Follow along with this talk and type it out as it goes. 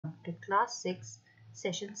to class 6,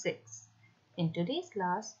 session 6. In today's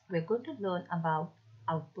class, we're going to learn about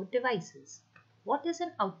output devices. What is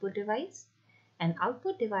an output device? An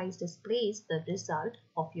output device displays the result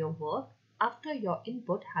of your work after your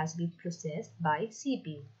input has been processed by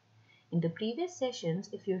CPU. In the previous sessions,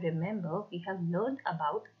 if you remember, we have learned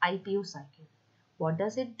about IPO cycle. What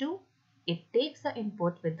does it do? It takes the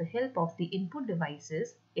input with the help of the input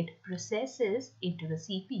devices, it processes into the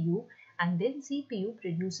CPU, and then CPU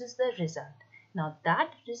produces the result. Now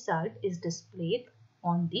that result is displayed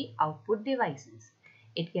on the output devices.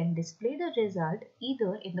 It can display the result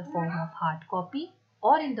either in the form of hard copy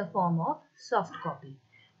or in the form of soft copy.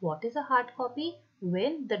 What is a hard copy?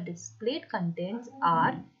 When the displayed contents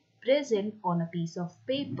are present on a piece of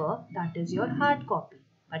paper, that is your hard copy.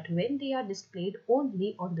 But when they are displayed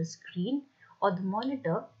only on the screen or the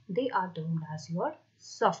monitor, they are termed as your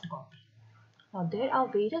soft copy. Now there are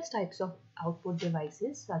various types of output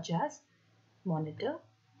devices such as monitor,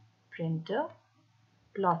 printer,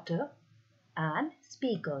 plotter and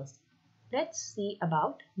speakers. Let's see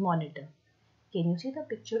about monitor. Can you see the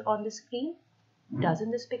picture on the screen?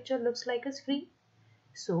 Doesn't this picture looks like a screen?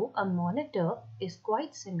 So a monitor is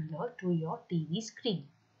quite similar to your TV screen.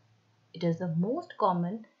 It is the most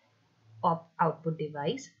common output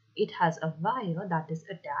device. It has a wire that is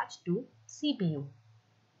attached to CPU.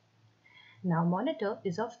 Now monitor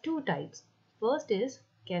is of two types. First is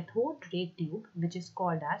cathode ray tube, which is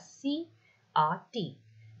called as CRT.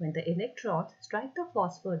 When the electrons strike the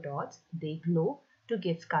phosphor dots, they glow to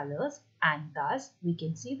give colors, and thus we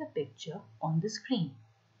can see the picture on the screen.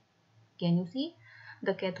 Can you see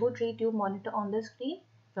the cathode ray tube monitor on the screen?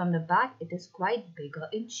 From the back, it is quite bigger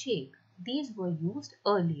in shape. These were used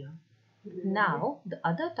earlier. Now, the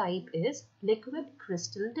other type is liquid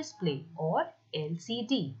crystal display or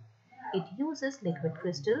LCD. It uses liquid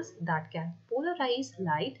crystals that can polarize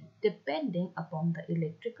light depending upon the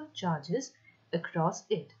electrical charges across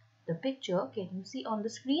it. The picture, can you see on the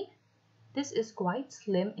screen? This is quite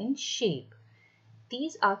slim in shape.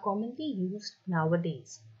 These are commonly used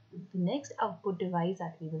nowadays. The next output device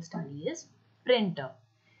that we will study is printer.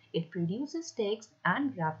 It produces text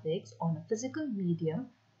and graphics on a physical medium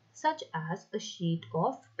such as a sheet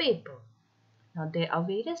of paper. Now there are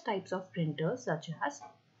various types of printers such as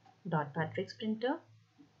dot matrix printer,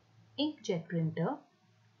 inkjet printer,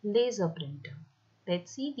 laser printer.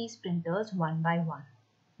 Let's see these printers one by one.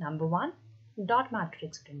 Number 1, dot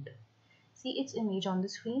matrix printer. See its image on the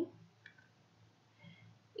screen.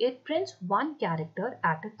 It prints one character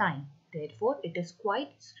at a time. Therefore, it is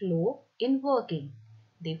quite slow in working.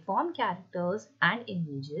 They form characters and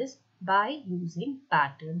images by using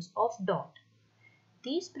patterns of dot.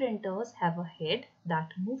 These printers have a head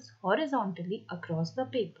that moves horizontally across the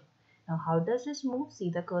paper. Now, how does this move? See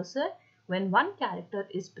the cursor. When one character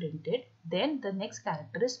is printed, then the next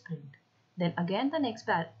character is printed. Then again the next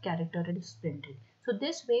character is printed. So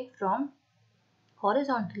this way, from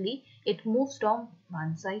horizontally, it moves from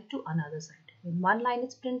one side to another side. When one line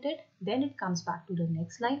is printed, then it comes back to the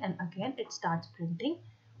next line and again it starts printing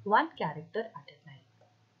one character at a time.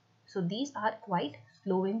 So these are quite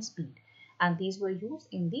slow in speed and these were used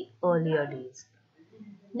in the earlier days.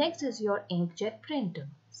 Next is your inkjet printer.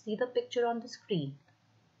 See the picture on the screen.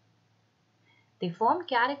 They form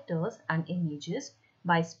characters and images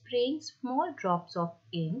by spraying small drops of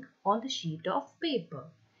ink on the sheet of paper.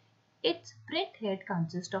 Its print head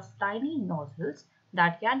consists of tiny nozzles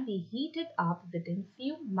that can be heated up within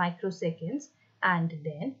few microseconds, and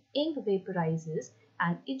then ink vaporizes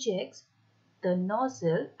and ejects the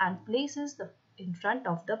nozzle and places in front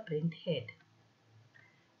of the print head.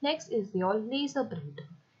 Next is your laser printer.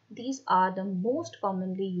 These are the most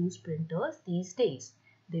commonly used printers these days.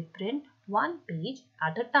 They print one page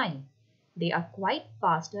at a time. They are quite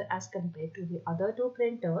faster as compared to the other two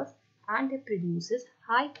printers and it produces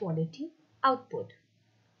high quality output.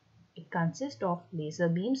 It consists of laser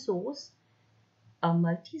beam source, a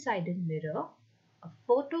multi-sided mirror, a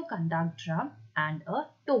photoconduct drum and a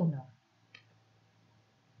toner.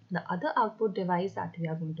 The other output device that we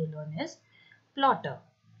are going to learn is plotter.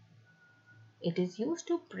 It is used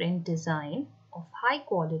to print design of high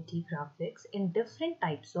quality graphics in different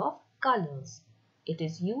types of colors. It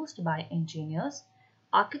is used by engineers,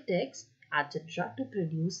 architects, etc. to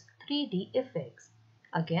produce 3D effects.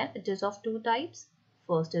 Again, it is of two types.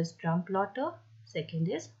 First is drum plotter, second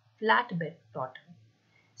is flatbed plotter.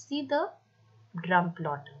 See the drum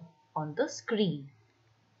plotter on the screen.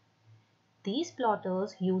 These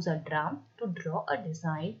plotters use a drum to draw a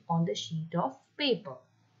design on the sheet of paper.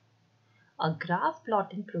 A graph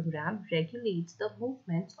plotting program regulates the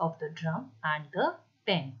movements of the drum and the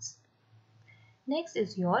pens. Next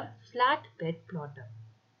is your flatbed plotter.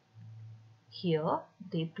 Here,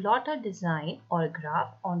 the plotter design or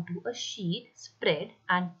graph onto a sheet spread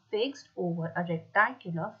and fixed over a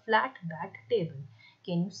rectangular flatbed table.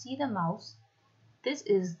 Can you see the mouse? This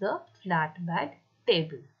is the flatbed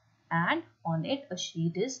table and on it a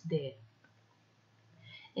sheet is there.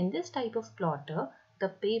 In this type of plotter, the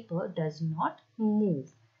paper does not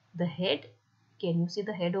move. The head, can you see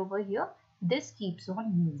the head over here? This keeps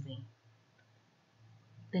on moving.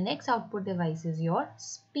 The next output device is your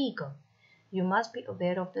speaker. You must be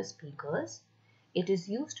aware of the speakers. It is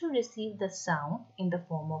used to receive the sound in the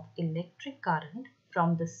form of electric current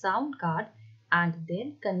from the sound card and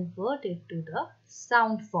then convert it to the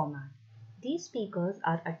sound format. These speakers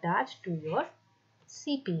are attached to your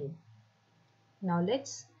CPU. Now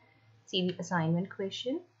let's see the assignment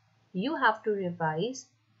question. You have to revise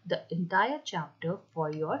the entire chapter for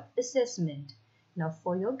your assessment. Now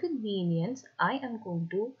for your convenience, I am going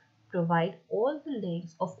to provide all the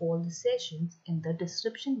links of all the sessions in the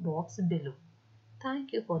description box below.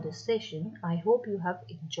 Thank you for this session. I hope you have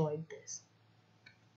enjoyed this.